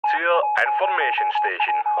your information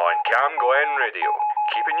station on Cam Glen Radio,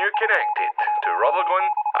 keeping you connected to Rutherglen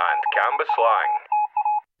and Cambuslang.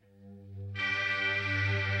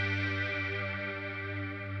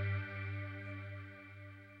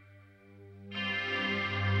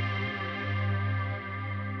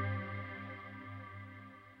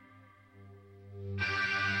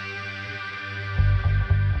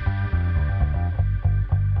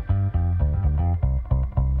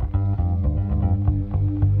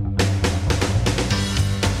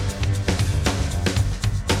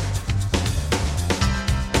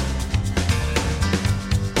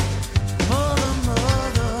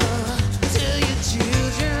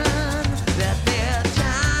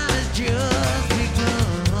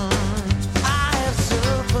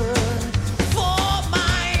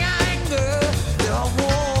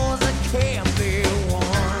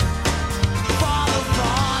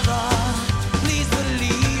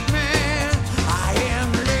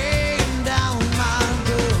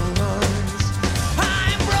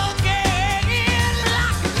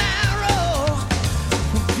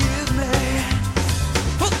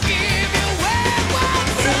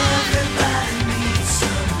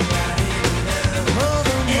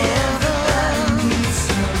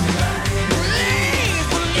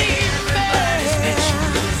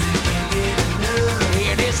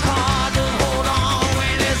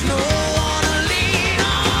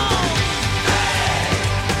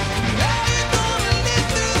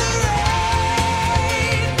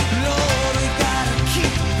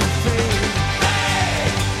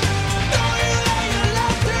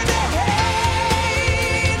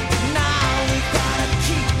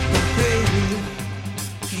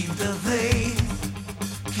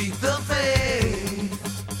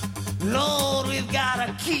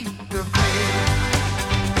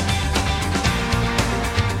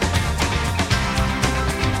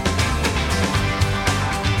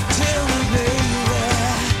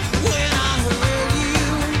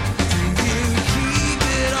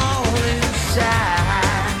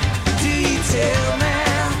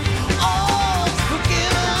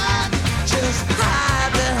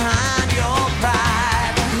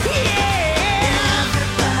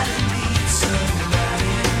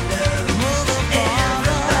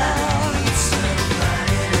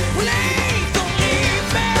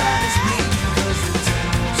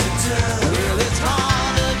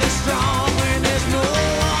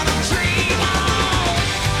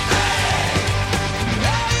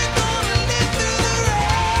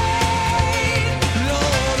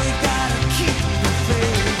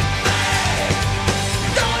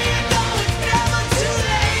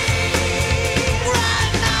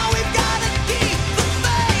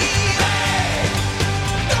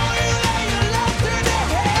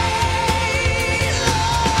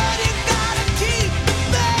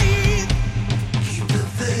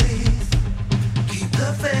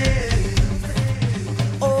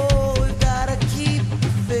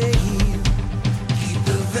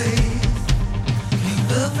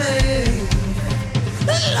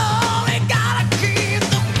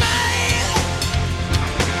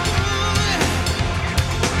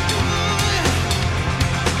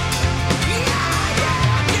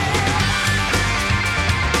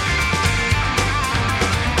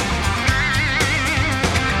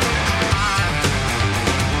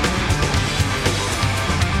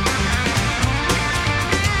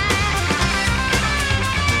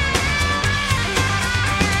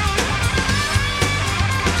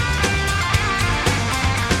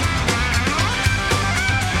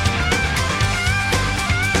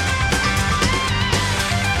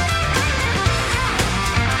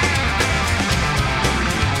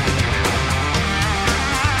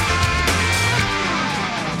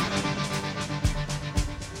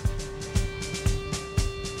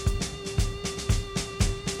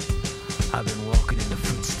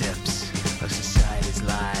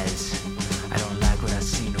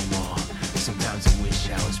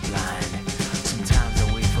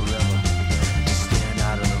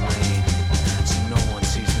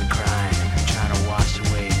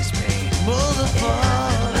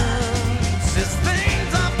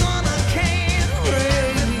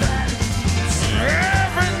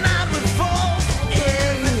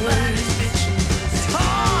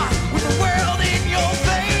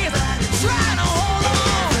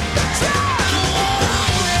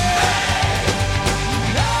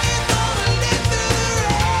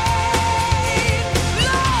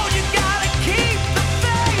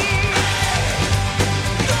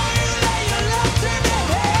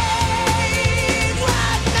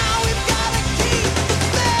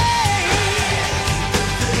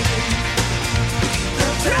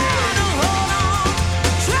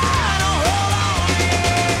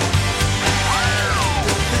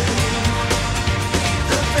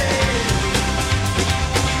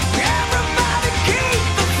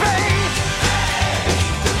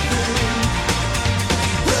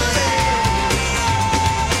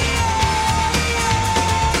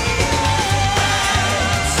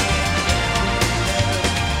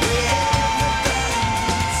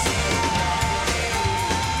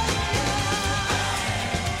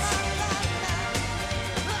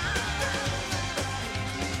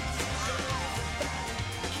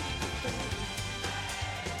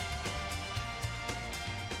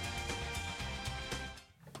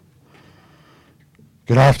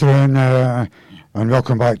 Good afternoon and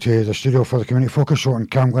welcome back to the studio for the Community Focus Show on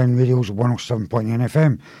Cam Glen Radio's 107.9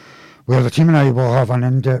 FM, where the team and I will have an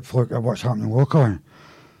in-depth look at what's happening locally.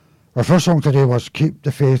 Our first song today was Keep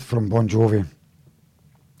the Faith from Bon Jovi.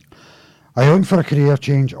 Are you looking for a career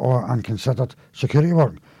change and considered security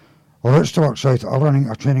work? Well, Routes to Work South are running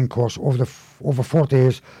a training course over 4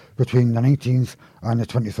 days between the 19th and the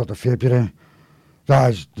 23rd of February. That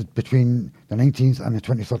is between the 19th and the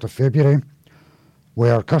 23rd of February,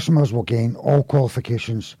 where customers will gain all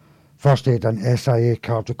qualifications, first aid and SIA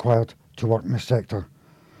card required to work in the sector.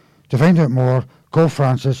 To find out more, call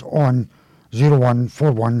Francis on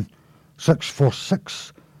 0141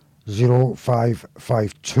 646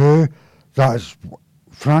 0552. That is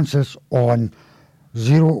Francis on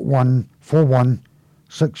 0141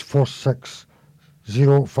 646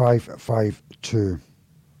 0552.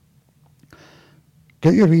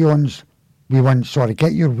 Get your wee ones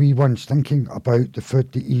thinking about the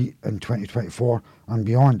food to eat in 2024 and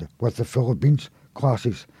beyond with the Philippines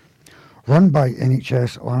classes. Run by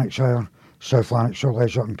NHS Lanarkshire, South Lanarkshire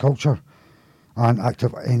Leisure and Culture and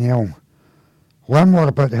Active NL. Learn more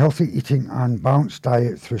about the healthy eating and balanced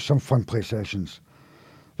diet through some fun play sessions.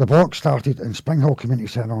 The block started in Springhill Community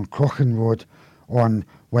Centre on Crochan Road on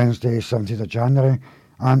Wednesday 17th of January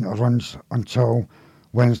and runs until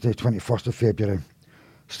Wednesday 21st of February,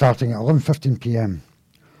 starting at 11:15pm.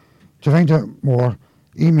 To find out more,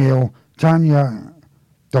 email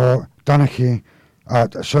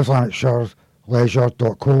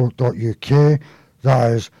tanya.danahy@southlanarkshireleisure.co.uk.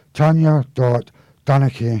 That is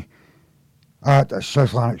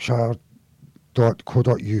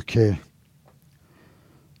tanya.danahy@southlanarkshire.co.uk.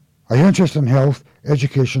 Are you interested in health,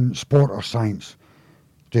 education, sport or science?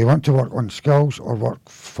 Do you want to work on skills or work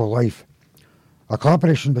for life? A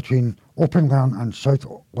collaboration between Open Learn and South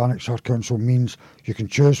Lanarkshire Council means you can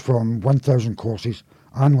choose from 1,000 courses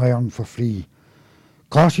and learn for free.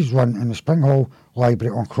 Classes run in the Springhill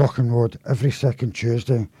Library on Crochan Road every second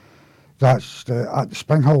Tuesday. That's at the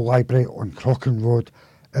Springhill Library on Crochan Road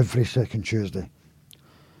every second Tuesday.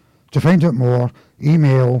 To find out more,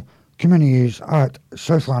 email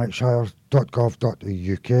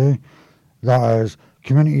communities@southlanarkshire.gov.uk. That is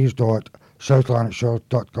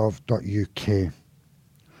communities.southlanarkshire.gov.uk.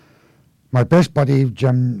 My best buddy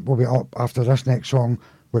Jim will be up after this next song,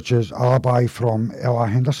 which is Alibi from Ella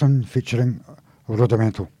Henderson featuring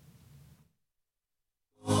Rudimental.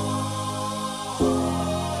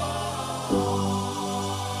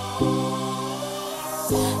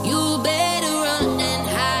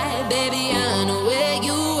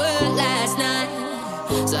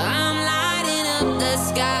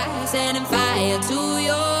 Setting fire to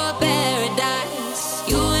your paradise.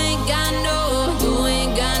 You ain't got no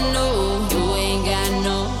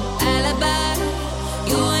alibi.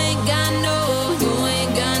 You ain't got no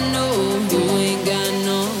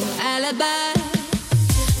alibi.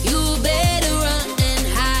 You better run and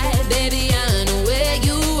hide, baby. I know where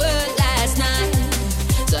you were last night.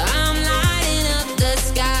 So I'm lighting up the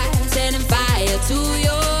sky, setting fire to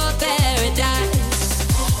your paradise.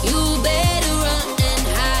 You better run and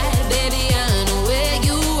hide, baby. I know where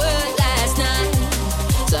you were last night.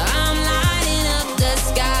 So I'm lighting up the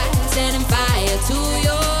sky, setting fire to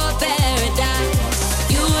your paradise.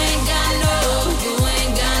 You ain't got no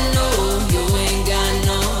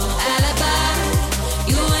alibi.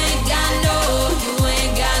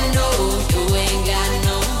 You ain't got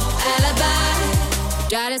no alibi.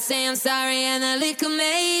 Try to say I'm sorry and the liquor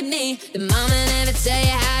made me. The mama never tell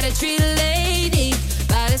you how to treat a lady.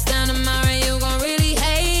 By this time tomorrow you gon' really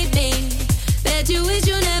hate me. Bet you wish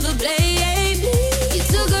you never played me. You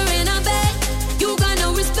took her in her bed, you got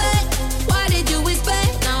no respect. Why did you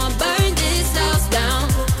expect? Now I burned this house down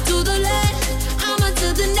to the left. I'ma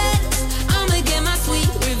to the next, I'ma get my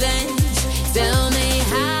sweet revenge. Tell me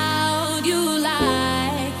how you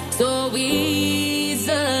lie so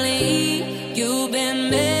easily. You've been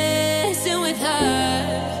messing with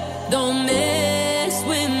her, don't mess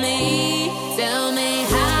with me. Tell me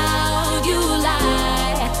how you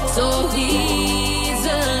lie so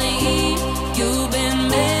easily.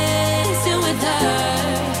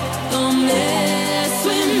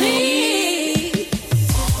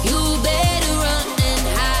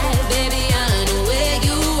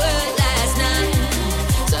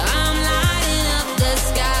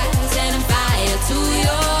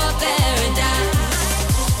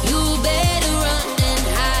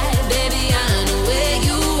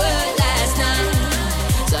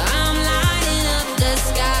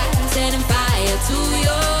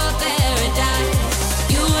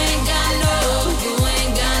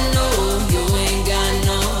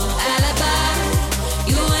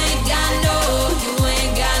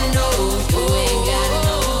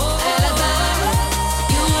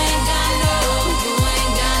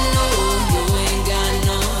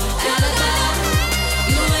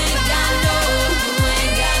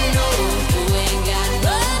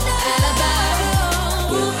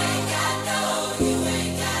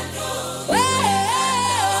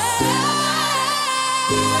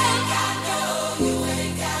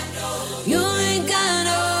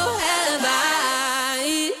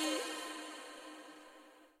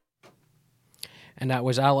 that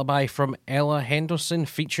was Alibi from Ella Henderson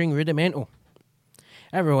featuring Rudimental.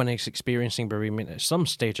 Everyone is experiencing bereavement at some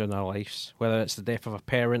stage in their lives, whether it's the death of a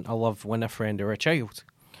parent, a loved one, a friend or a child.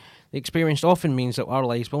 The experience often means that our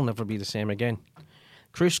lives will never be the same again.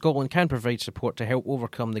 Cruise Scotland can provide support to help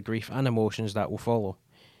overcome the grief and emotions that will follow.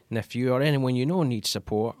 And if you or anyone you know needs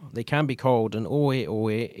support, they can be called on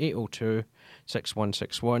 0808 802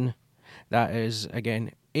 6161. That is,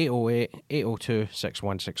 again, 808 802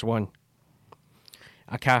 6161.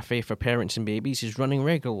 A cafe for parents and babies is running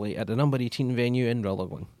regularly at the number 18 venue in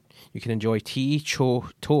Rutherglen. You can enjoy tea,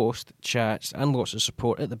 toast, chats and lots of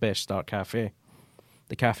support at the Best Start Cafe.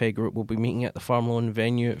 The cafe group will be meeting at the Farmlawn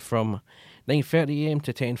venue from 9:30am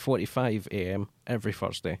to 10:45am every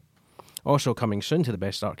Thursday. Also coming soon to the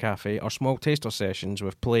Best Start Cafe are small taster sessions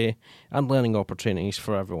with play and learning opportunities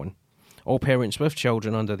for everyone. All parents with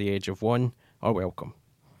children under the age of 1 are welcome.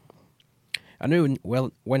 A new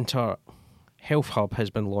winter health hub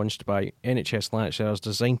has been launched by NHS Lanarkshire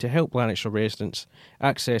designed to help Lanarkshire residents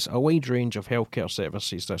access a wide range of healthcare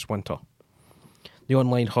services this winter. The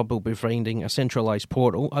online hub will be providing a centralised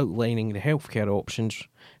portal outlining the healthcare options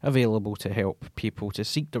available to help people to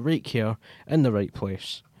seek the right care in the right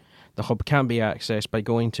place. The hub can be accessed by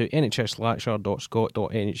going to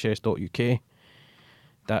nhslanarkshire.scot.nhs.uk.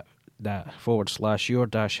 That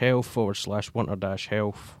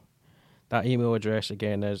 /your-health/winter-health. That email address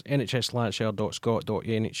again is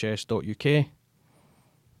nhslanarkshire.scot.nhs.uk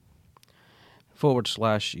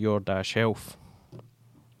 /your-health.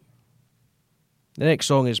 The next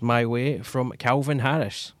song is My Way from Calvin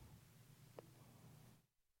Harris.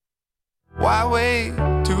 Why wait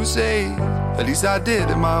to say? At least I did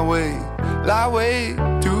it my way. Lie way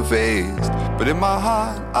too faced, but in my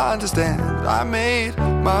heart I understand. I made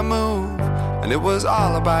my move, and it was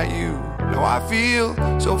all about you. Now I feel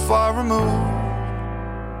so far removed.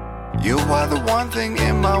 You are the one thing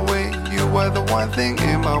in my way. You are the one thing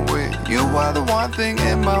in my way. You are the one thing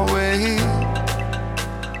in my way.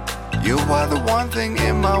 You are the one thing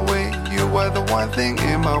in my way. You are the one thing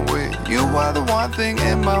in my way. You are the one thing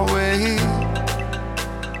in my way.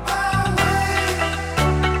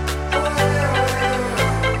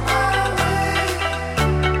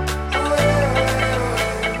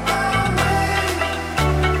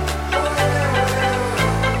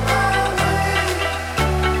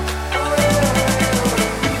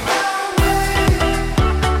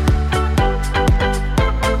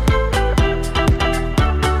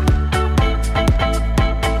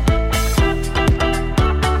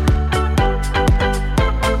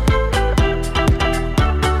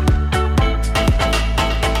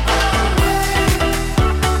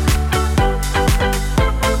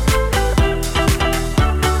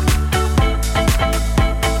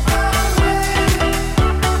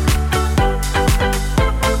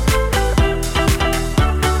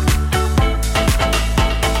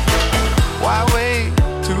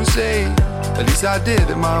 I did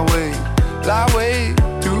it my way. Lie way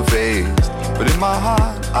too faced, but in my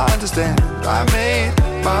heart I understand. I made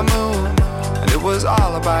my move, and it was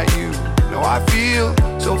all about you. Now I feel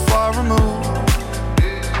so far removed.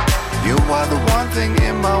 You are the one thing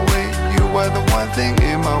in my way. You are the one thing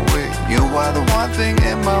in my way. You are the one thing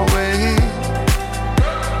in my way.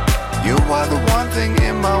 You are the one thing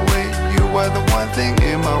in my way. You are the one thing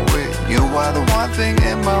in my way. You are the one thing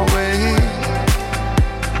in my way.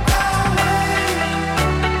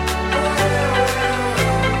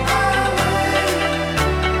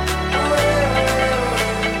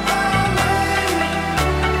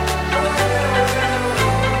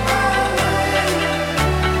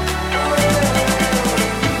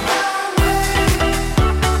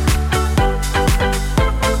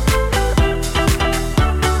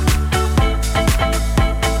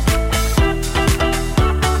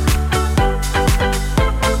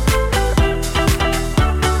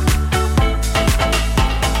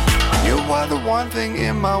 One thing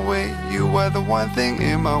in my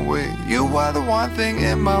way. You are the one thing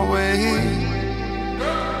in my way.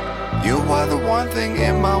 You are the one thing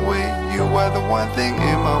in my way. You are the one thing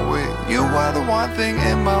in my way. You are the one thing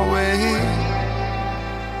in my way.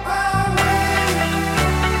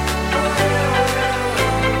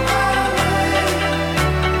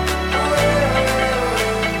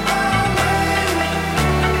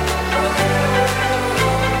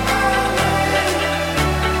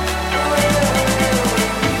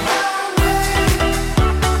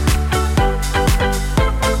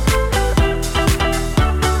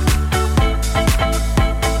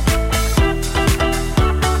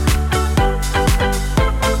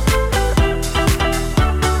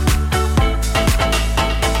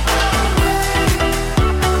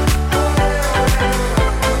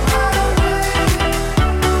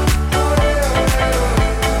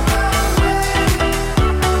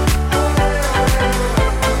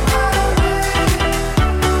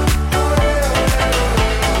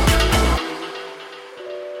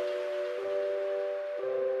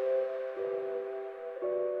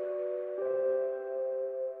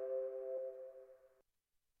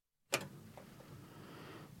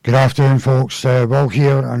 Good afternoon, folks. Will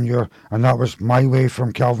here, and that was My Way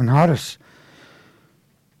from Calvin Harris.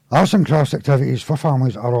 Arts and crafts activities for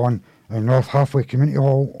families are on in North Halfway Community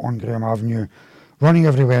Hall on Graham Avenue, running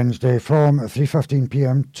every Wednesday from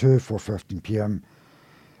 3:15pm to 4:15pm.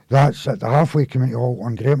 That's at the Halfway Community Hall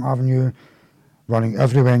on Graham Avenue, running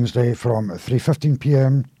every Wednesday from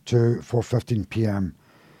 3:15pm to 4:15pm.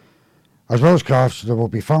 As well as crafts, there will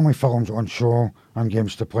be family films on show and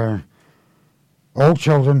games to play. All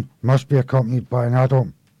children must be accompanied by an adult.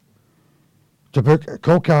 To book,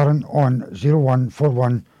 call Karen on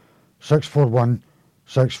 0141 641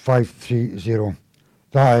 6530.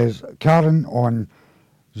 That is Karen on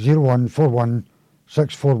 0141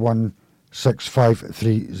 641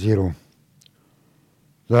 6530.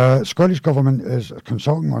 The Scottish Government is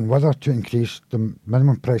consulting on whether to increase the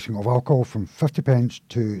minimum pricing of alcohol from 50p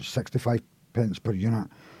to 65p per unit.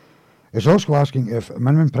 It's also asking if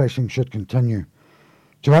minimum pricing should continue.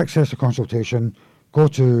 To access the consultation, go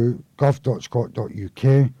to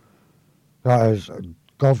gov.scot.uk. That is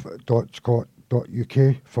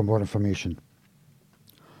gov.scot.uk for more information.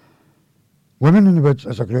 Women in the Woods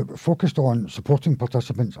is a group focused on supporting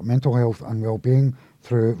participants' mental health and well-being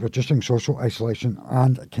through reducing social isolation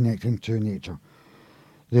and connecting to nature.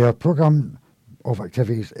 Their programme of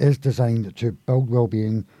activities is designed to build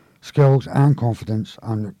well-being, skills and confidence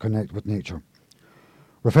and connect with nature.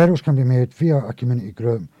 Referrals can be made via a community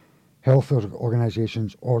group, health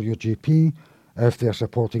organisations or your GP if they are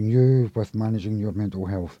supporting you with managing your mental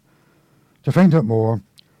health. To find out more,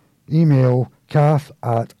 email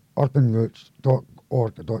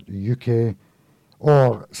kath@urbanroots.org.uk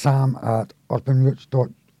or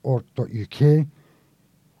sam@urbanroots.org.uk.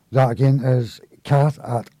 That again is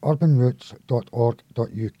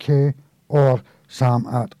kath@urbanroots.org.uk or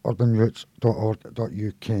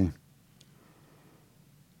sam@urbanroots.org.uk.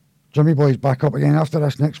 Jimmy Boy's back up again after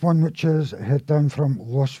this next one, which is Head Down from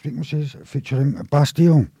Lost Frequencies featuring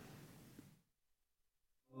Bastille.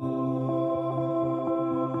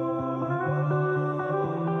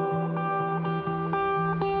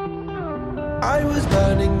 I was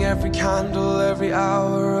burning every candle, every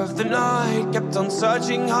hour of the night. Kept on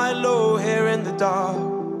searching high-low here in the dark.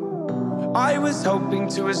 I was hoping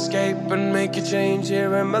to escape and make a change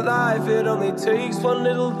here in my life. It only takes one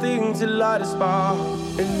little thing to light a spark.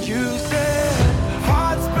 And you said,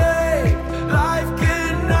 hearts break, life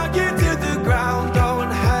can knock you to the ground.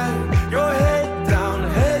 Don't hang your head down,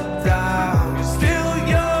 head down. You're still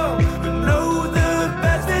young, but know the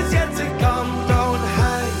best is yet to come. Don't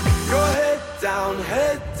hang your head down,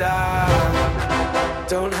 head down.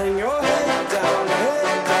 Don't hang your head down,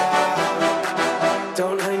 head down.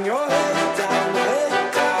 Don't hang your head.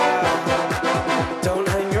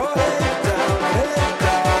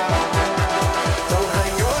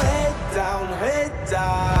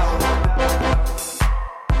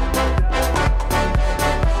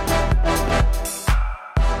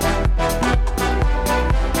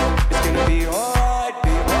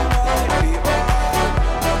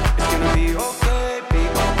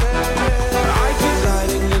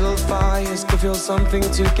 Feel something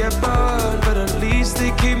to get burned, but at least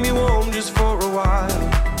they keep me warm just for a while.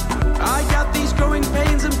 I got these growing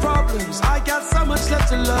pains and problems, I got so much left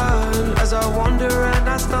to learn as I wander and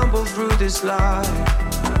I stumble through this life.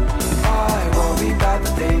 I worry about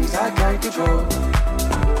the things I can't control.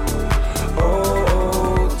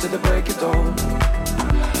 Oh, to the break of dawn.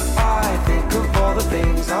 I think of all the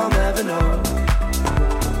things I'll never know.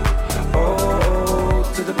 Oh,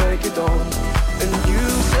 to the break of dawn. And you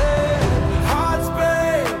say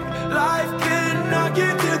life can knock you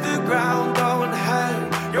to the ground. Don't hang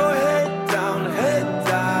your head down, head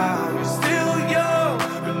down. You're still young,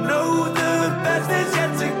 but know the best is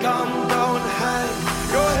yet to come. Don't hang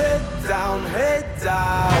your head down, head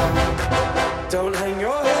down. Don't hang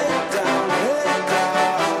your head down, head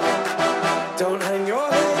down. Don't hang your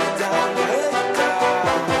head down, head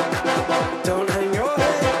down. Don't hang your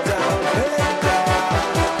head down, head down.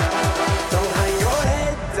 Don't hang your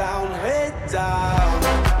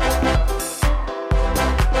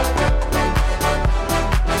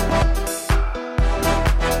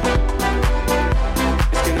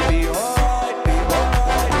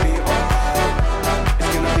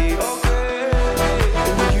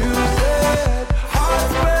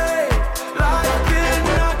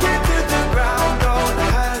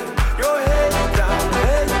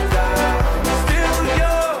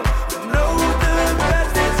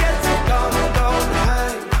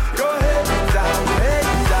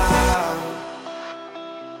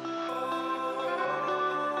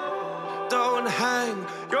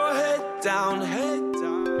head down, head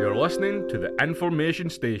down. You're listening to the Information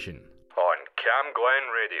Station on Cam Glen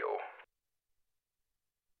Radio.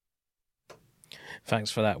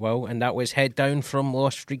 Thanks for that, Will. And that was Head Down from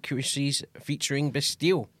Lost Frequencies featuring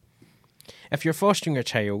Bastille. If you're fostering a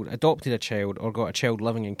child, adopted a child, or got a child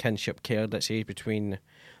living in kinship care that's aged between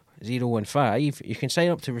 0 and 5, you can sign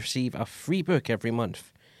up to receive a free book every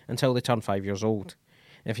month until they turn 5 years old.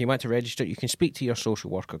 If you want to register, you can speak to your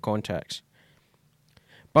social worker contacts.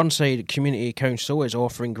 Burnside Community Council is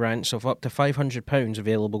offering grants of up to £500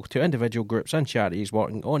 available to individual groups and charities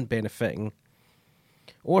working on benefiting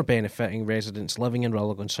residents living in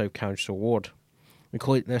Rutherglen South Council Ward.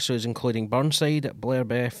 This is including Burnside,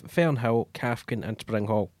 Blairbeth, Fernhill, Kafkin and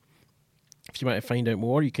Springhall. If you want to find out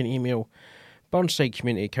more, you can email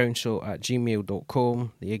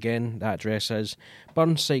burnsidecommunitycouncil@gmail.com. Again, the address is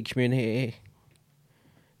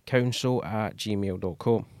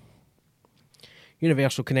burnsidecommunitycouncil@gmail.com.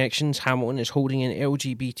 Universal Connections Hamilton is holding an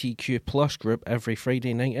LGBTQ+ group every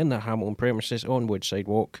Friday night in the Hamilton premises on Woodside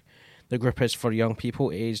Walk. The group is for young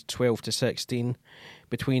people aged 12 to 16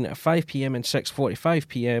 between 5pm and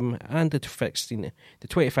 6:45pm, and the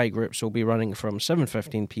 25 groups will be running from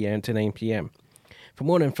 7:15pm to 9pm. For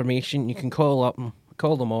more information, you can call them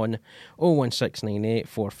on 01698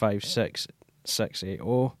 456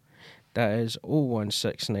 680. That is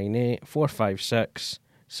 01698 456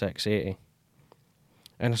 680.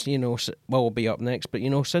 And we'll be up next, but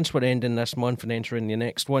since we're ending this month and entering the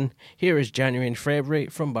next one, here is January and February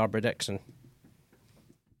from Barbara Dixon.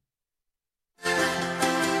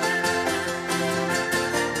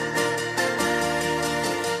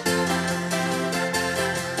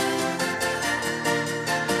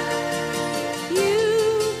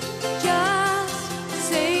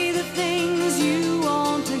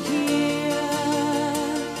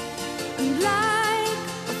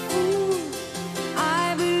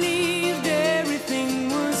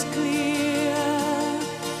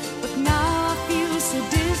 Now I feel so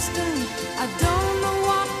distant.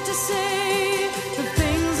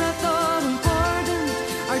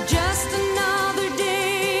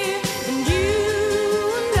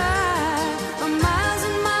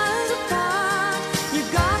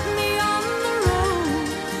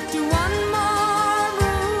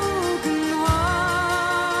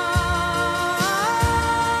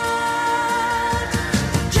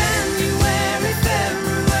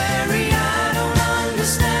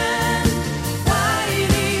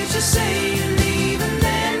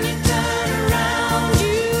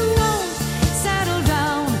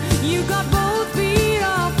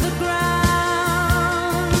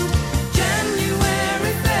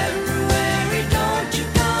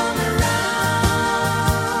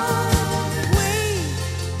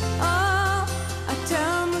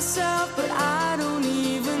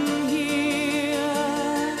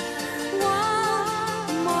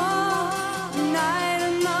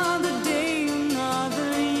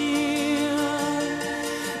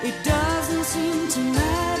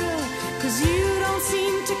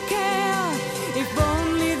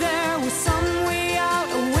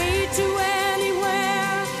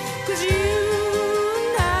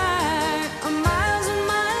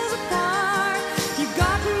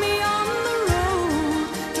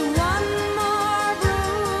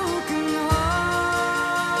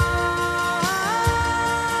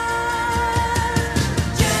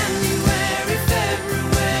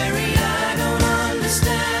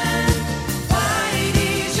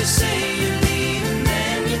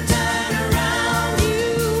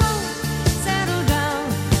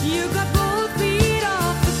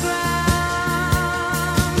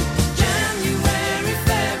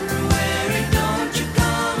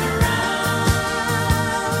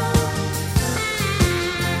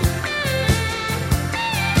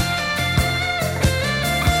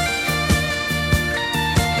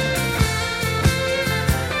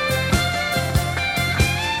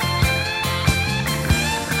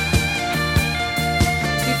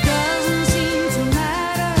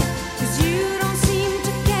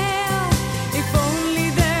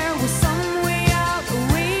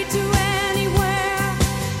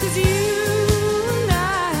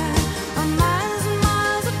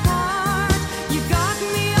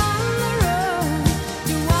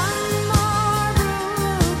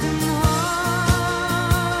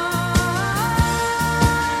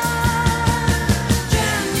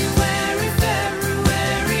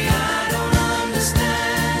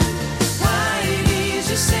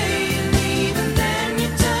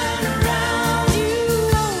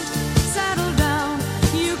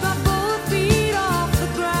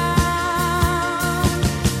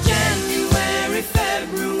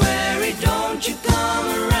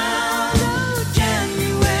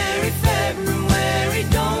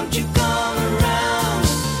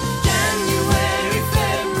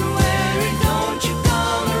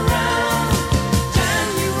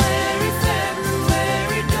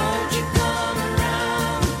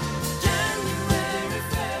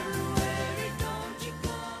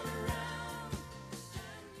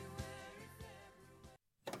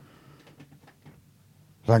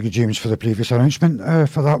 Thank you, James, for the previous announcement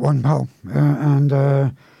for that one, pal.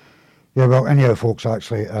 Yeah, well, anyhow, folks,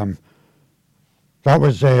 actually, that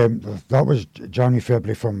was January,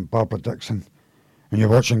 February from Barbara Dixon, and you're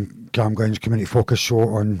watching Cam Glenn's Community Focus show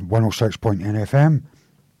on 106.9 FM.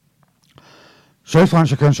 South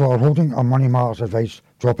Lanarkshire Council are holding a Money Matters Advice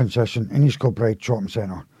drop-in session in East Kilbride Shopping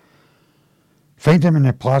Centre. Find them in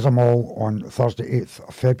the Plaza Mall on Thursday 8th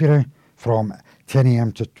of February from 10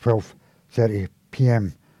 a.m. to 12:30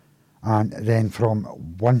 p.m. and then from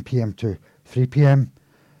 1 p.m. to 3 p.m.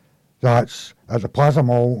 That's at the Plaza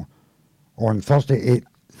Mall on Thursday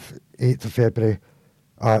 8th of February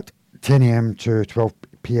at 10 a.m. to 12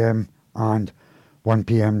 p.m. and 1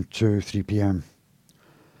 p.m. to 3 p.m.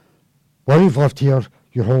 Whether you've lived here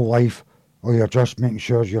your whole life or you're just making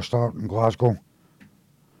sure you're starting in Glasgow,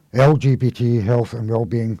 LGBT Health and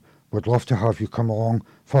Wellbeing would love to have you come along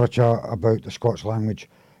for a chat about the Scots language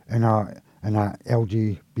in a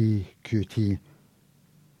LGBTQ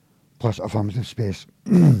plus affirmative space.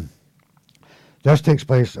 This takes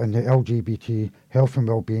place in the LGBT Health and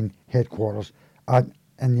Wellbeing headquarters in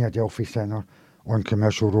the Adelphi Centre on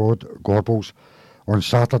Commercial Road, Gorbals, on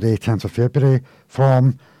Saturday 10th of February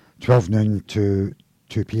from 12 noon to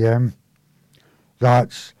 2 p.m.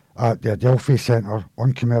 That's at the Adelphi Centre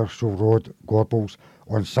on Commercial Road, Gorbals,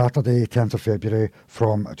 on Saturday 10th of February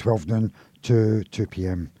from 12 noon to 2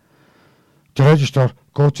 p.m. To register,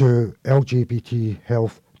 go to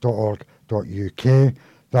lgbthealth.org.uk.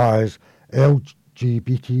 That is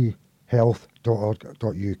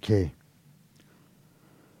lgbthealth.org.uk.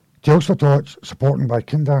 Tales for Tots, supported by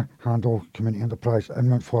Kinder Handel Community Enterprise in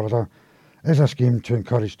Mount Florida, is a scheme to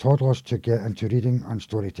encourage toddlers to get into reading and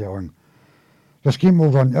storytelling. The scheme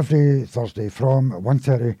will run every Thursday from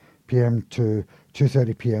 1:30 p.m. to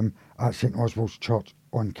 2:30 p.m. at St Oswald's Church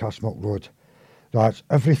on Castlemilk Road. That's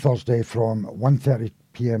every Thursday from 1:30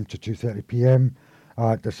 p.m. to 2:30 p.m.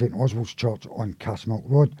 at the St Oswald's Church on Castlemilk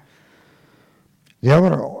Road. The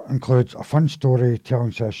hour includes a fun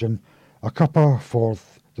storytelling session, a cuppa for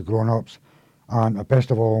the grown-ups, and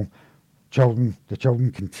best of all, the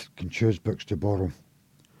children can choose books to borrow.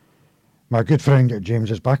 My good friend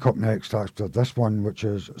James is back up next after this one, which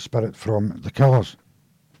is Spirit from The Killers.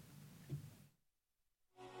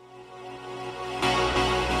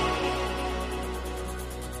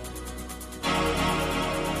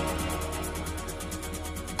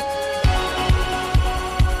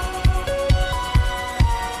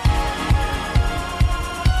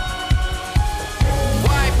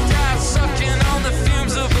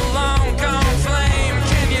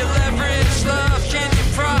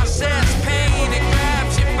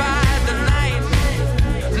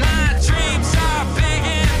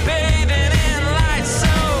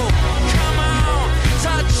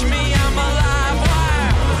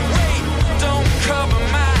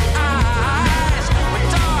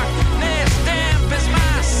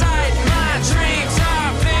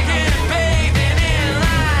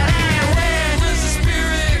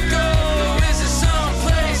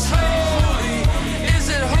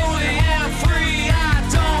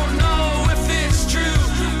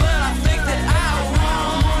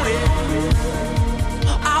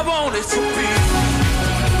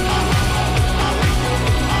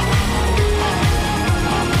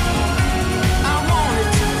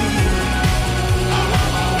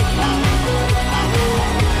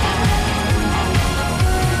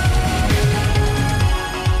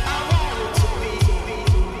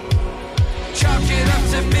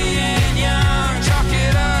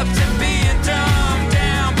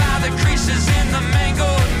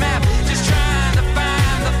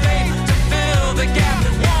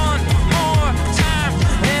 One more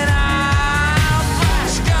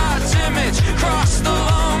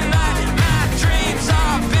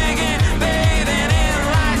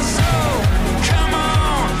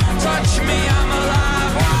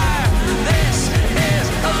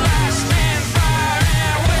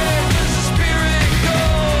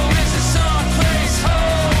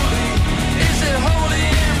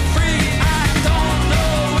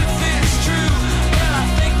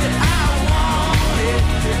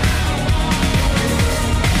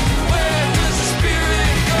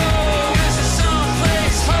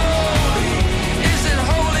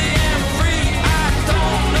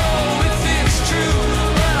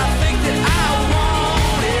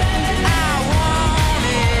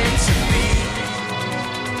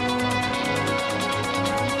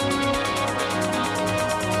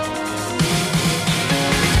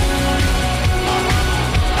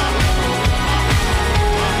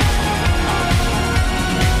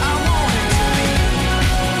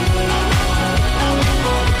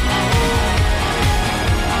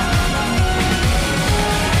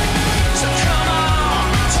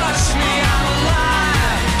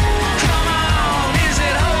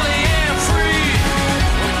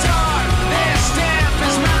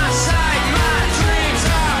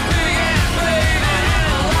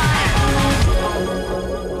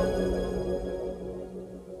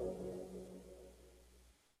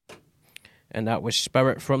And that was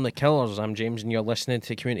Spirit from the Killers. I'm James and you're listening to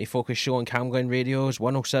the Community Focus Show on Camglen Radio's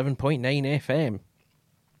 107.9 FM.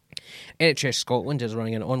 NHS Scotland is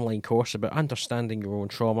running an online course about understanding your own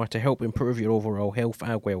trauma to help improve your overall health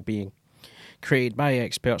and well-being. Created by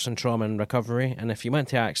experts in trauma and recovery, and if you want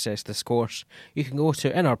to access this course, you can go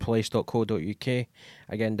to innerplace.co.uk.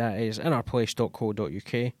 Again, that is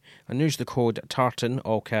innerplace.co.uk, and use the code TARTAN,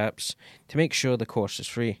 all caps, to make sure the course is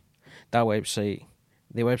free.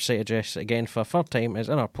 The website address, again for a third time, is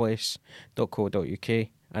innerplace.co.uk,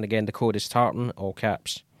 and again the code is TARTAN, all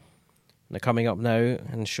caps. Now coming up now,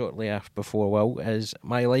 and shortly after before Will, is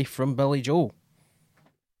My Life from Billy Joel.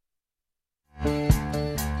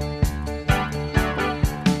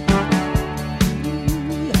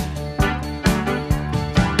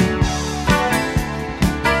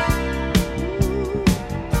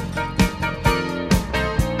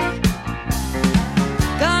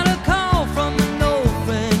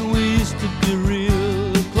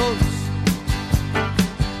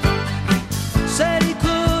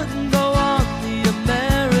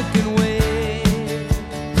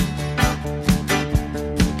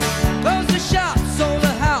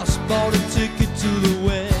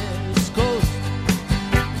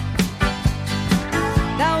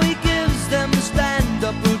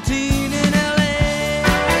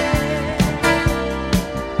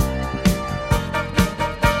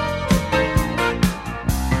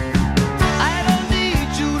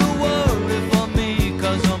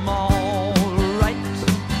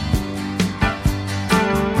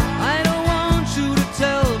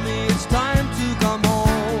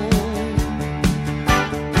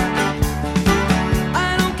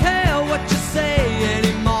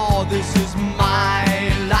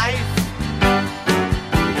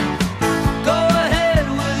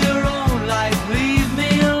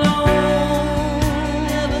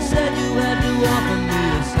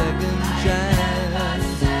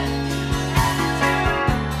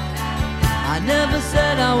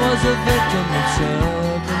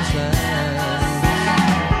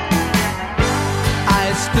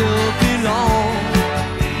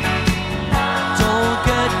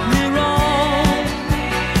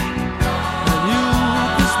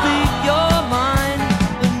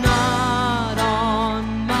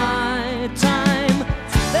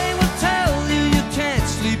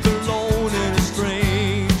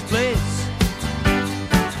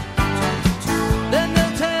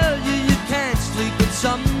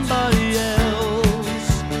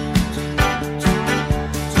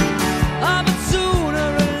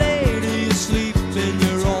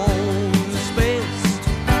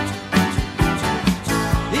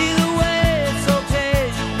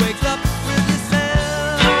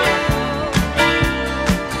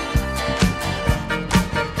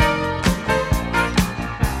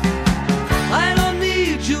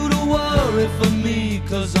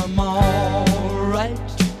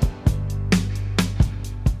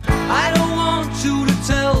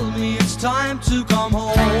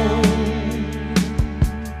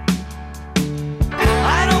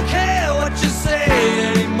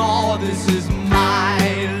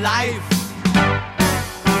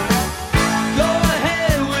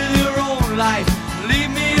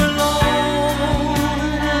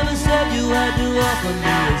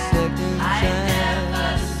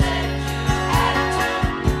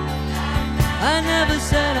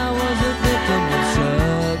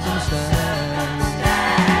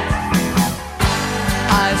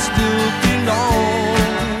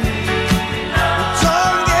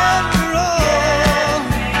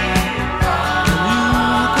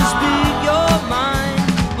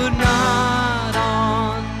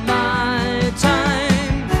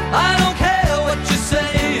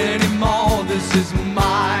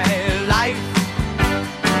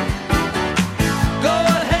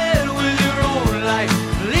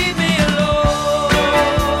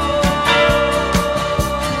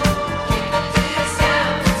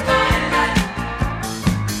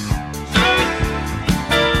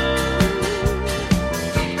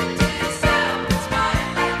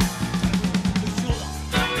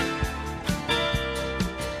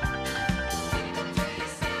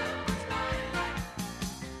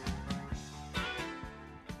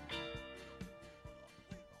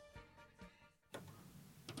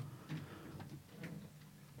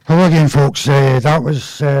 Hello again, folks. That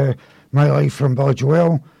was My Life from Billy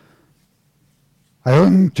Joel. I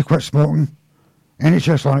looking to quit smoking.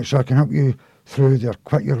 NHS Lanarkshire can help you through their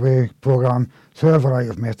Quit Your Way programme through a variety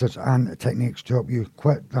of methods and techniques to help you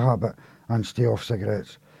quit the habit and stay off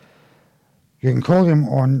cigarettes. You can call them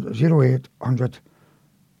on 0800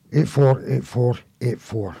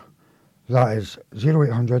 848484. That is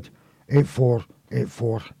 0800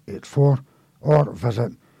 848484, or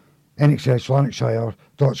visit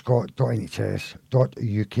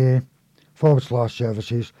nhs.scot.nhs.uk/quit-your-way/.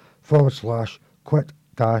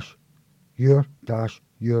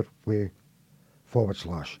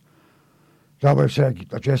 That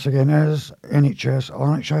website address again is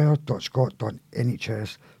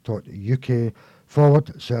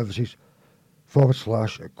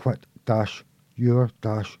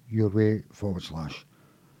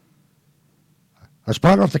As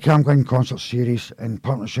part of the Cam Glen concert series in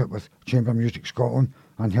partnership with Chamber Music Scotland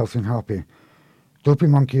and Healthy and Happy, Dopey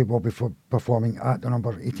Monkey will be performing at the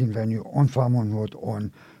number 18 venue on Farmon Road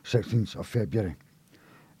on 16th of February.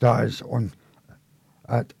 That is on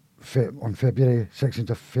February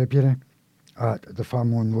 16th of February at the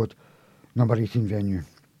Farmon Road number 18 venue.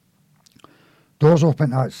 Doors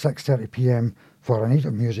open at 6:30 p.m. for a night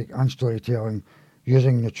of music and storytelling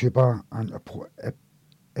using the tuba and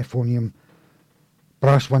euphonium,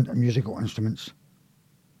 brass wind and musical instruments.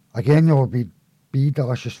 Again, there will be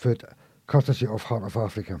delicious food courtesy of Heart of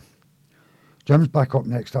Africa. Jim's back up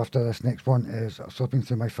next after this. Next one is Slipping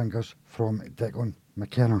Through My Fingers from Declan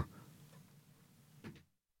McKenna.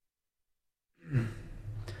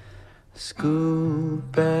 School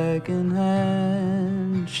bag in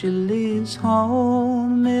hand, she leaves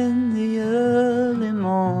home in the early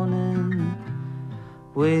morning,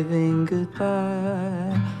 waving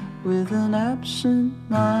goodbye with an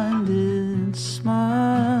absent-minded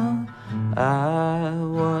smile. I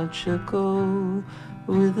watch her go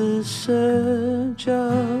with a surge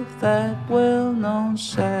of that well-known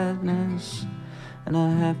sadness, and I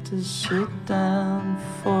have to sit down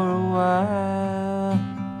for a while.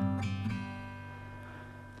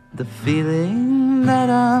 The feeling that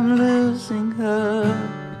I'm losing her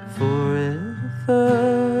forever,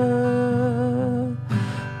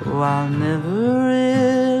 while never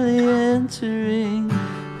really entering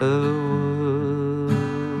her world.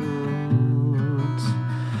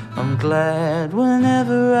 I'm glad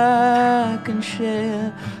whenever I can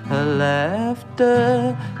share her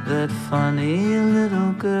laughter, that funny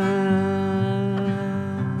little girl,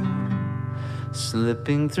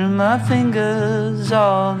 slipping through my fingers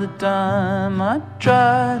all the time. I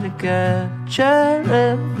try to capture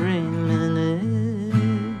every minute,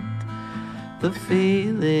 the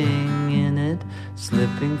feeling in it,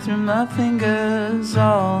 slipping through my fingers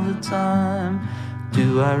all the time.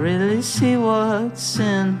 Do I really see what's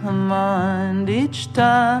in her mind? Each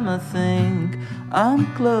time I think I'm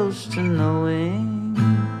close to knowing,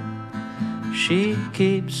 she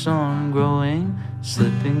keeps on growing,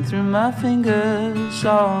 slipping through my fingers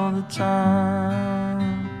all the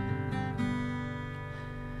time.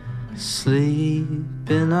 Sleep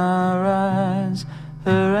in our eyes,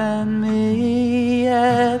 her and me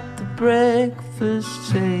at the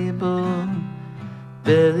breakfast table,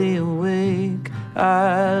 barely awake,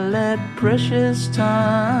 I let precious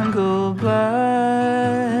time go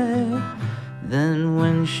by. Then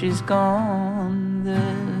when she's gone,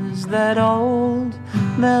 there's that old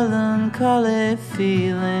melancholy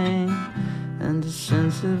feeling and a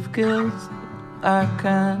sense of guilt I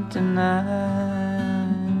can't deny.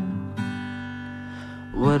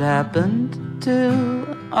 What happened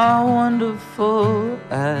to our wonderful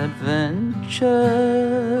adventures,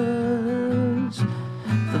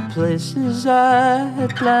 the places I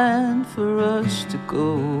had planned for us to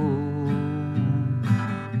go?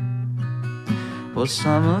 Well,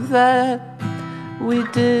 some of that we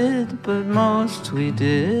did, but most we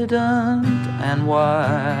didn't, and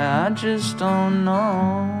why I just don't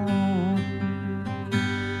know.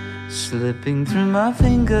 Slipping through my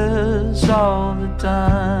fingers all the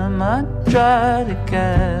time, I try to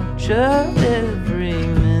capture every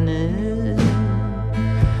minute,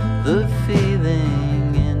 the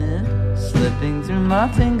feeling in it, slipping through my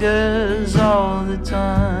fingers all the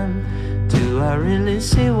time. Do I really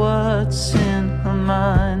see what's in her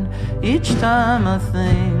mind? Each time I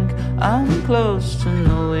think I'm close to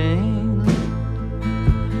knowing,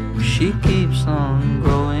 she keeps on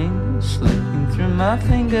growing, slipping through my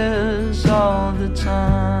fingers all the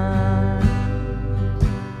time.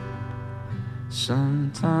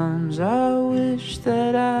 Sometimes I wish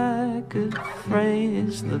that I could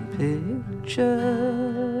phrase the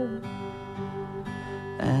picture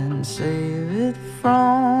and save it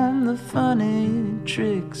from the funny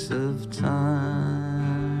tricks of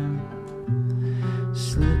time,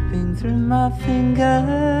 slipping through my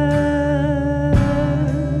fingers.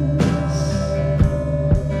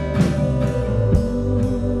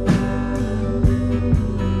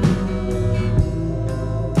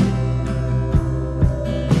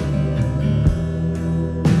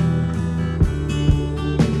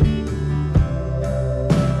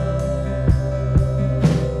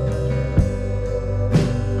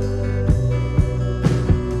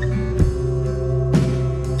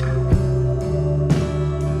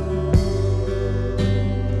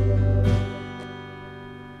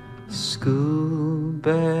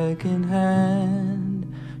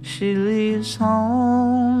 she leaves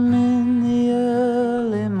home in the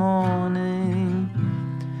early morning,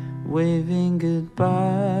 waving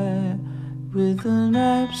goodbye with an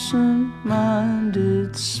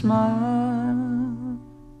absent-minded smile.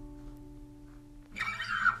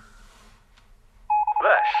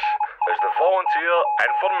 This is the Volunteer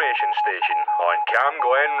Information Station on Cam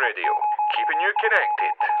Glen Radio, keeping you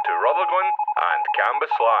connected to Rutherglen and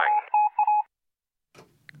Cambuslang.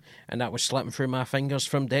 And that was Slipping Through My Fingers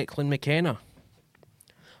from Declan McKenna.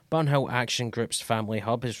 Burnhill Action Group's Family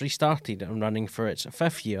Hub has restarted and running for its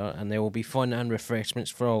 5th year, and there will be fun and refreshments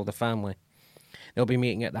for all the family. They'll be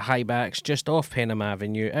meeting at the High Backs just off Penham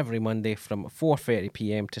Avenue every Monday from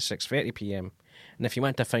 4:30pm to 6:30pm. And if you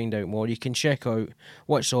want to find out more, you can check out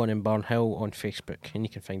What's On in Burnhill on Facebook, and you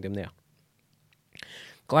can find them there.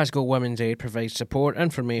 Glasgow Women's Aid provides support,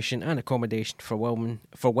 information and accommodation for women,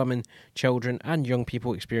 children and young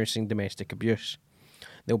people experiencing domestic abuse.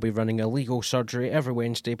 They'll be running a legal surgery every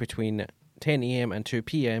Wednesday between 10am and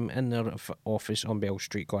 2pm in their office on Bell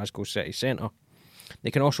Street, Glasgow City Centre.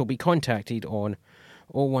 They can also be contacted on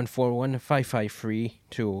 0141 553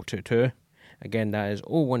 2022. Again, that is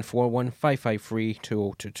 0141 553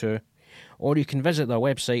 2022. Or you can visit their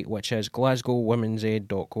website, which is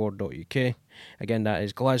glasgowwomensaid.co.uk. Again, that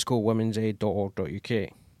is glasgowwomensaid.org.uk.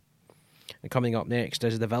 And coming up next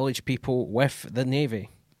is the Village People with the Navy.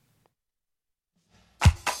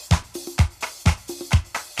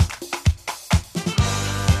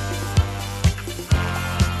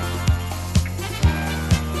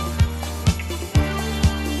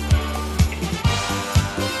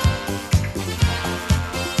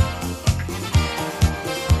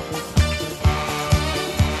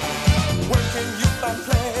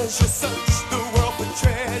 Search the world for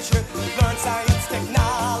treasure, learn science,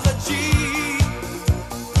 technology.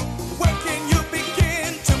 Where can you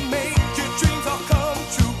begin to make your dreams all come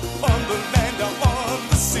true? On the land or on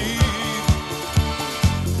the sea?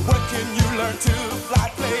 Where can you learn to fly,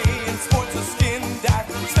 play in sports or skin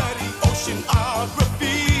dive, study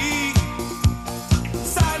oceanography?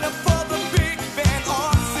 Sign up for the big band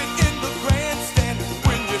or sit in the grandstand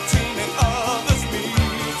when your team and others meet.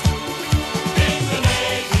 In the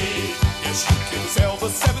Navy, yes, you can sail the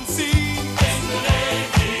 7 seas. In the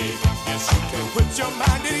Navy, yes, you can put your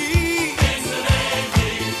mind at ease. In the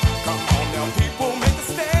Navy, come on now, people, make a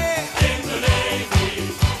stand. In the Navy,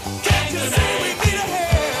 can't you see we need a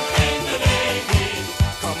hand? In the Navy,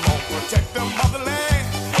 come on, protect the motherland.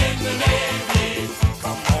 In the Navy,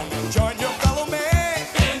 come on and join your fellow man.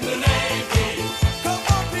 In the Navy, come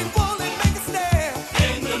on, people, and make a stand.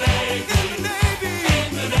 In the Navy, in the Navy, in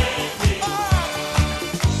the Navy.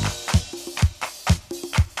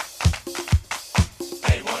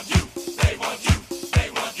 They want you, they want you, they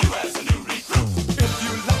want you as a new recruit. If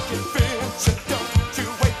you like adventure, don't you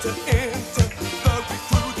wait to enter. The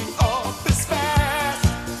recruiting office fast.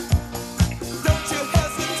 Don't you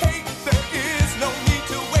hesitate, there is no need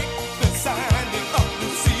to wait. They're signing up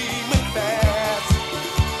new seamen fast.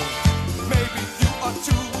 Maybe you are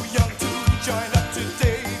too young to join up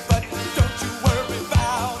today, but don't you worry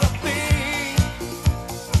about a thing.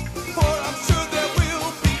 For I'm sure there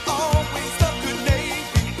will be always a good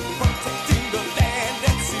Navy protecting the land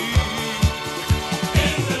and sea.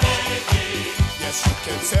 In the Navy, yes, you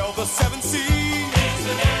can sail the 7 seas. In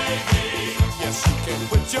the Navy, yes, you can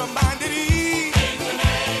put your mind at ease. In the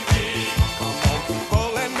Navy, come on,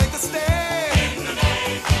 people, and make a stand. In the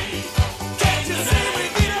Navy, can't you see we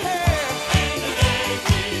need a hand? In the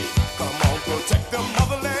Navy, come on, protect the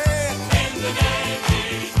motherland. In the Navy,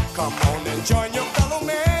 come on and join your fellow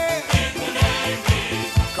man. In the Navy,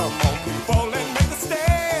 come on, people, and make a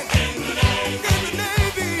stand. In the Navy, in the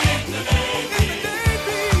Navy, in the Navy, in the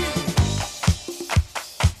Navy.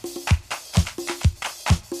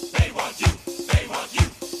 They want you, they want you,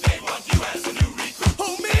 they want you as a new recruit. Who,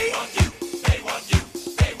 me? They want you, they want you,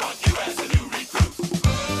 they want you as a new recruit.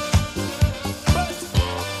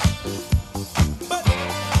 But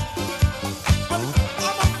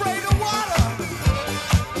I'm afraid of water.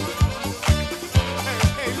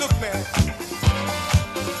 Hey, look, man.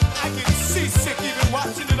 I get seasick even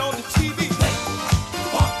watching it on the TV. They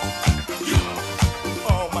want you.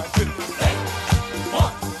 Oh, my goodness. They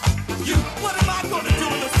want you. What am I going to do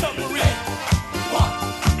in a submarine? They want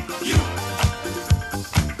you.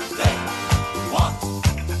 They want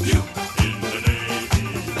you. In the Navy.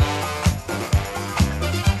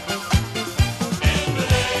 In the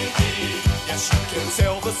Navy. Yes, you can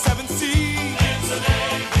sail the 7 seas. In the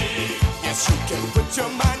Navy. Yes, you can put your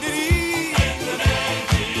mind at ease. In the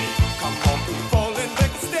Navy. Come on, people, and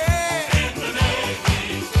make a stand. In the Navy.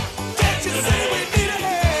 Can't you see we need a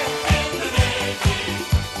hand? In the Navy.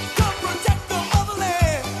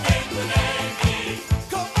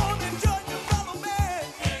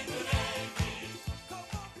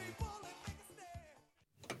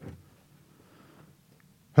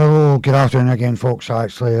 Good afternoon again, folks.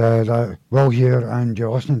 Actually, Will here, and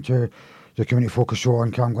you're listening to the Community Focus Show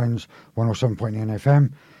on Camglen's 107.9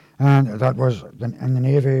 FM, and that was In the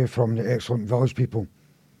Navy from the excellent Village People.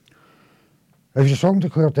 If you're starting to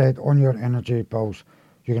clear debt on your energy bills,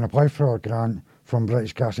 you can apply for a grant from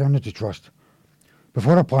British Gas Energy Trust.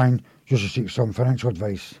 Before applying, you should seek some financial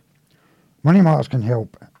advice. Money Matters can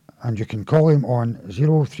help, and you can call him on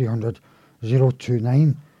 0300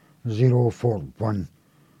 029 041.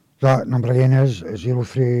 That number again is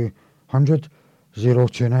 0300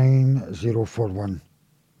 029 041.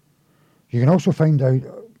 You can also find out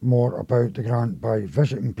more about the grant by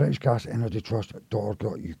visiting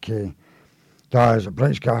britishgasenergytrust.org.uk. That is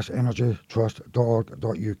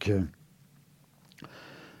britishgasenergytrust.org.uk.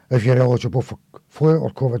 If you're eligible for flu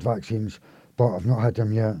or COVID vaccines but have not had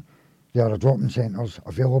them yet, there are drop-in centres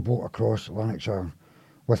available across Lanarkshire.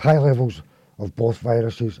 With high levels of both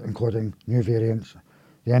viruses, including new variants,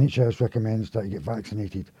 the NHS recommends that you get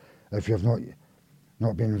vaccinated if you have not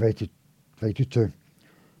been invited to.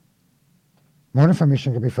 More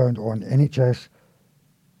information can be found on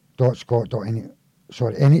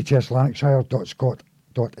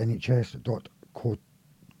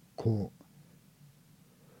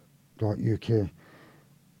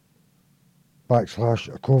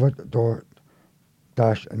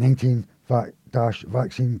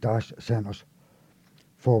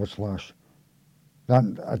That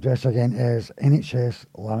address again is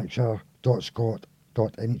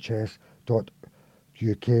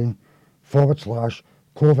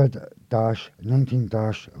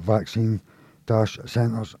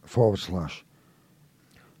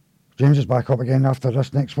James is back up again after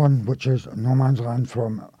this next one, which is No Man's Land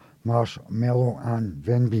from Marshmello and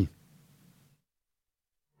Venby.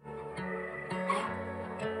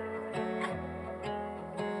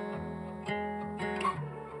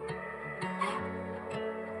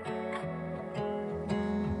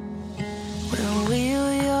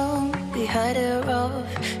 Had it rough,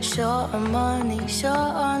 short on money, short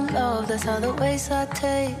on love. That's how the wayside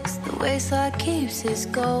takes, the wayside keeps its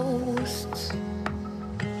ghosts.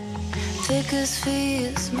 Thick as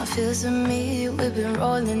fears, my fears and me, we've been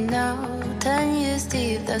rolling now 10 years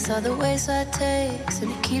deep. That's how the wayside takes, and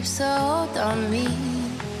it keeps a hold on me.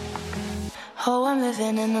 Oh, I'm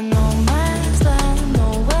living in a no man's land,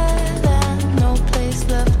 nowhere land, no place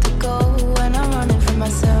left to go. When I'm running from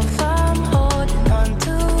myself, I'm holding on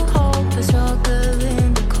to struggle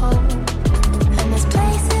in the cold, and there's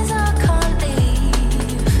places I can't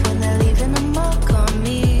leave when they're leaving a mark on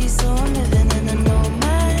me. So I'm living in a no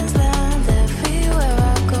man's land everywhere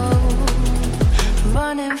I go,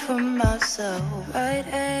 running from myself. Right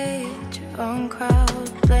age, wrong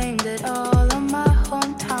crowd, blamed it all on my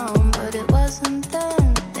hometown, but it wasn't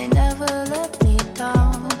then. They never let me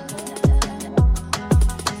down.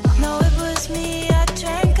 No, it was me. I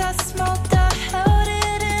drank, I smoked, I held it.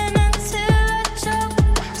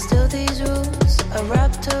 These rules are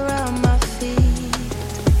wrapped around my feet.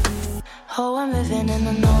 Oh, I'm living in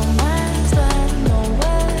a no man's land,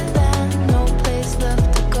 nowhere land, no place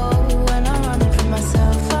left to go. When I'm running from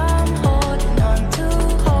myself, I'm holding on to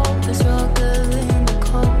hope, the struggle in the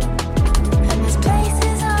cold. And there's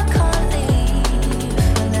places I can't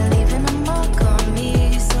leave when they're leaving a mark on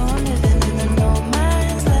me. So I'm living in a no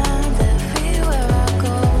man's land everywhere I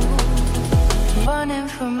go, running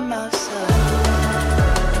from myself.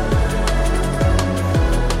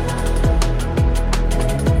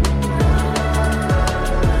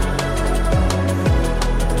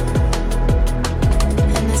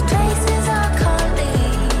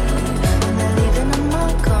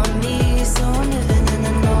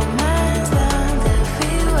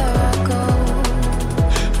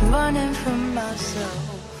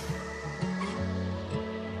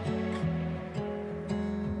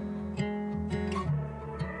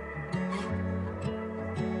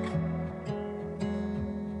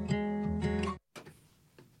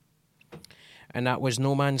 And that was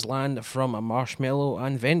No Man's Land from Marshmello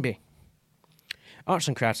and Venby. Arts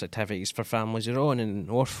and crafts activities for families are on in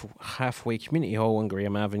North Halfway Community Hall on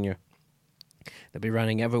Graham Avenue. They'll be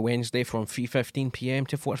running every Wednesday from 3:15pm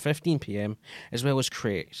to 4:15pm, as well as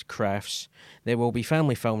crafts. There will be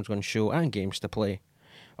family films on show and games to play.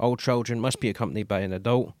 All children must be accompanied by an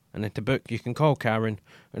adult, and then to book you can call Karen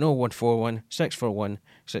on 0141 641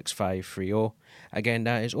 6530. Again,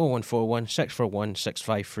 that is 0141 641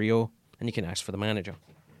 6530. And you can ask for the manager.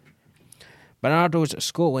 Bernardo's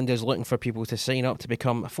Scotland is looking for people to sign up to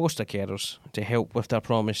become foster carers to help with their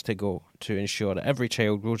promise to go to ensure that every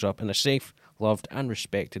child grows up in a safe, loved and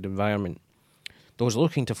respected environment. Those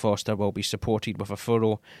looking to foster will be supported with a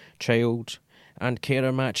thorough child and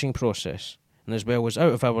carer matching process, and and as well as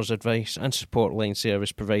out-of-hours advice and support line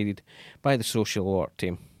service provided by the social work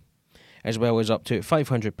team, as well as up to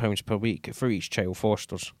 £500 per week for each child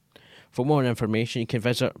fosters. For more information, you can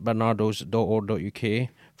visit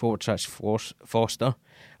barnardos.org.uk/foster.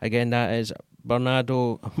 Again, that is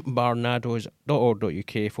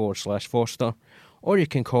barnardos.org.uk/foster, or you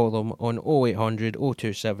can call them on 0800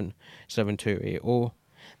 027 7280.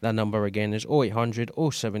 That number again is 0800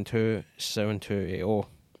 072 7280.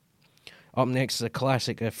 Up next is a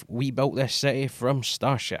classic of We Built This City from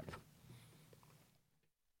Starship.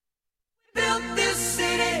 Built this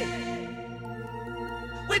city.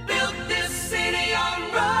 We built this city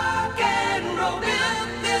on rock and roll.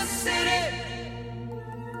 Built this city.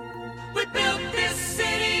 We built this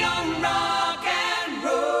city on rock and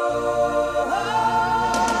roll.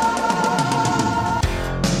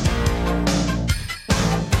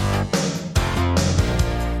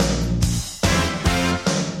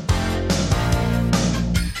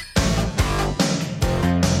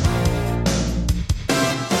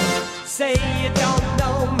 Say you don't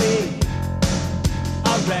know me,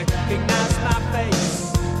 I recognize my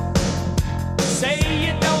face. Say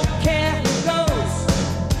you don't care who goes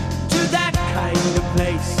to that kind of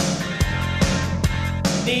place.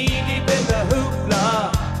 Knee deep in the hoopla,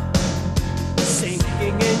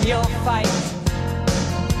 sinking in your fight.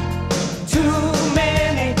 Too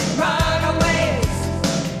many runaways,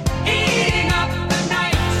 eating up the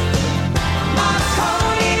night.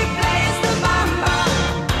 Marconi plays the mamba.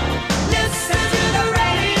 Listen to the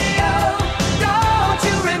radio. Don't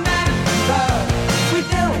you remember? We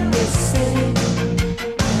built this city.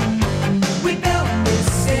 We built this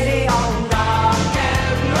city on rock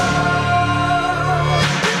and roll.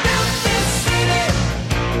 We built this city.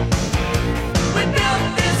 We built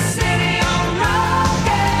this city on rock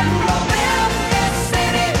and roll. Built this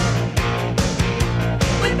city.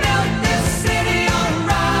 We built this city on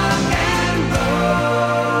rock and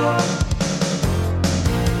roll.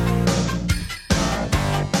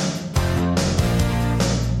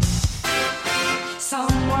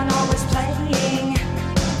 Someone always playing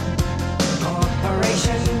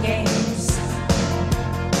corporation games.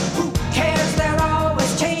 Who cares? They're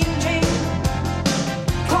always changing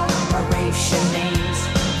corporation names.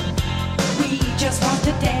 We just want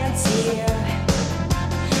to dance here.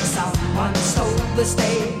 Someone stole the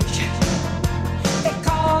stage. They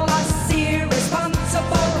call us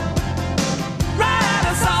irresponsible. Write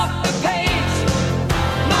us off the page.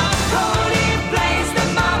 Marconi plays the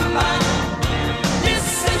mamba.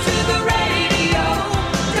 Listen to the radio.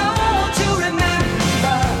 Don't you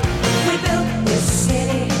remember? We built this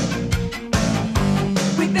city.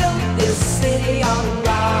 We built this city on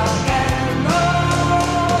rock and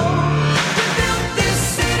roll. We built this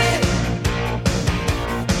city.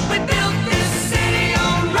 We built this city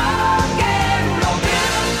on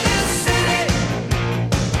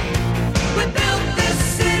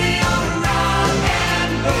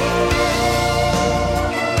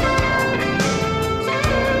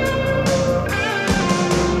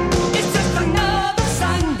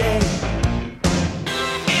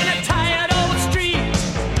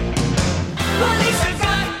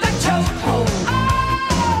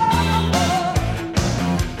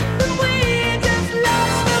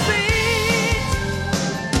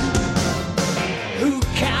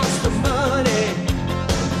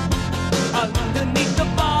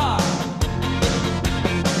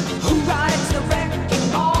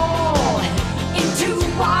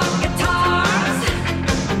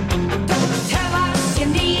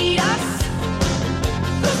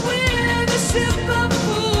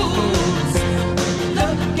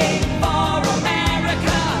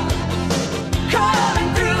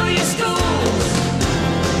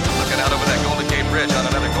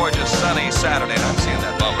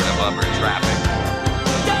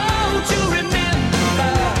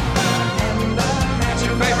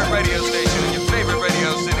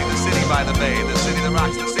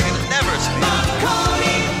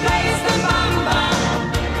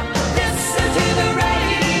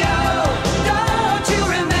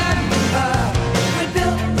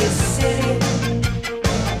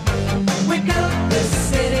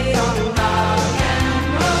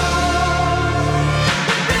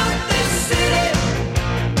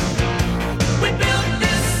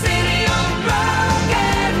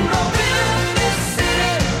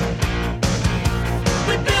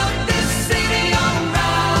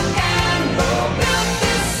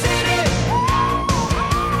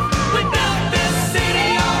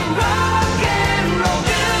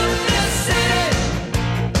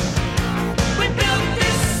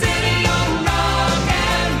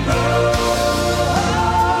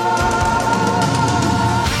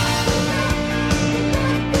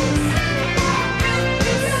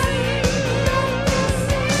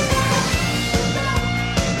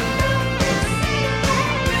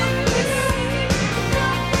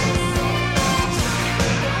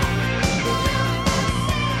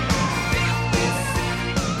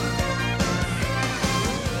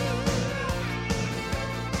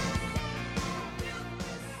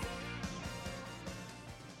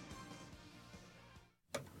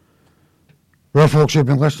Well, folks, you've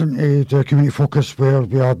been listening to the Community Focus, where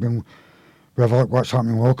we have a look what's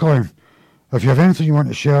happening locally. If you have anything you want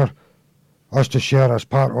to share as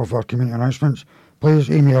part of our community announcements, please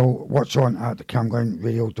email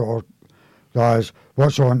whatson@camglenradio.org. That is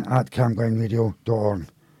whatson@camglenradio.org.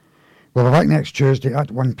 We'll be back next Tuesday at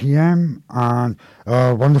 1 p.m, and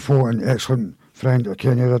our wonderful and excellent friend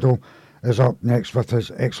Kenny Riddle is up next with his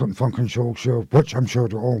excellent funkin' show, which I'm sure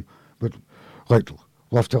you all would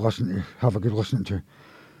love to have a good listen to.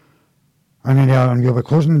 And then we'll be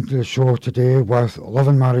closing the show today with Love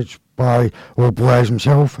and Marriage by old boy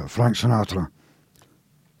himself, Frank Sinatra.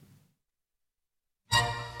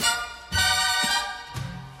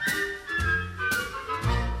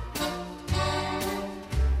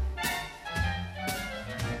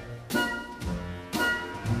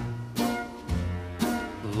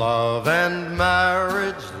 Love and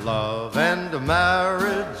marriage,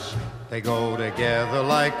 they go together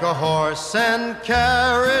like a horse and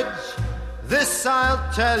carriage. This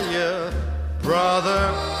I'll tell you,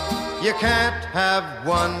 brother, you can't have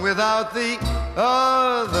one without the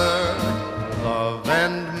other. Love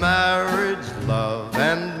and marriage,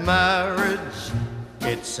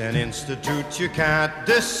 it's an institute you can't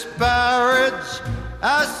disparage.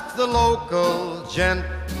 Ask the local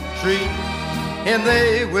gentry, and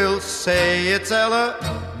they will say it's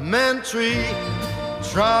elementary.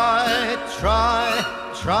 Try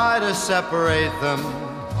to separate them,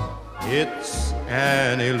 it's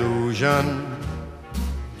an illusion.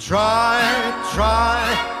 Try,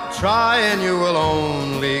 and you will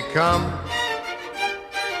only come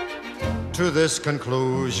to this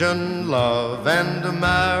conclusion. Love and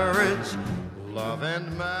marriage.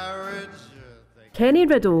 Kenny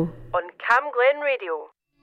Riddle on Camglen Radio.